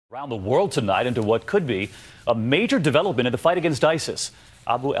Around the world tonight into what could be a major development in the fight against ISIS.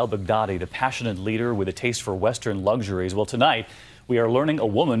 Abu al-Baghdadi, the passionate leader with a taste for Western luxuries. Well, tonight we are learning a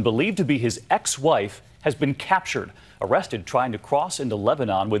woman believed to be his ex-wife has been captured, arrested trying to cross into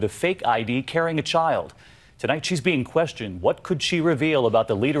Lebanon with a fake ID carrying a child. Tonight she's being questioned. What could she reveal about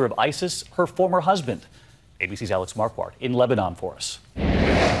the leader of ISIS, her former husband? ABC's Alex Marquardt in Lebanon for us.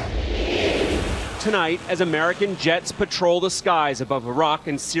 Tonight, as American jets patrol the skies above Iraq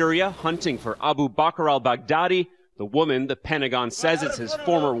and Syria, hunting for Abu Bakr al-Baghdadi, the woman the Pentagon says is his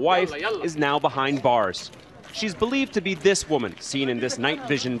former wife is now behind bars. She's believed to be this woman, seen in this night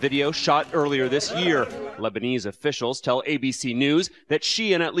vision video shot earlier this year. Lebanese officials tell ABC News that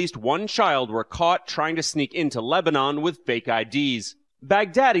she and at least one child were caught trying to sneak into Lebanon with fake IDs.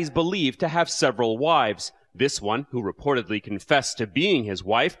 Baghdadi's believed to have several wives. This one, who reportedly confessed to being his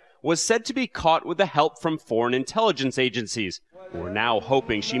wife, was said to be caught with the help from foreign intelligence agencies, who are now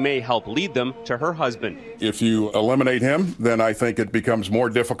hoping she may help lead them to her husband. If you eliminate him, then I think it becomes more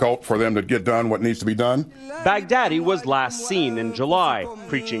difficult for them to get done what needs to be done. Baghdadi was last seen in July,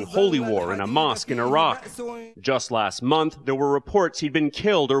 preaching holy war in a mosque in Iraq. Just last month, there were reports he'd been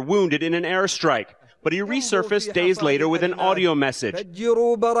killed or wounded in an airstrike. But he resurfaced days later with an audio message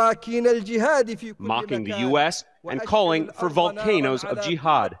mocking the U.S. and calling for volcanoes of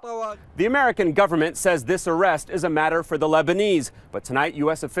jihad. The American government says this arrest is a matter for the Lebanese, but tonight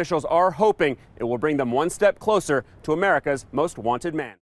U.S. officials are hoping it will bring them one step closer to America's most wanted man.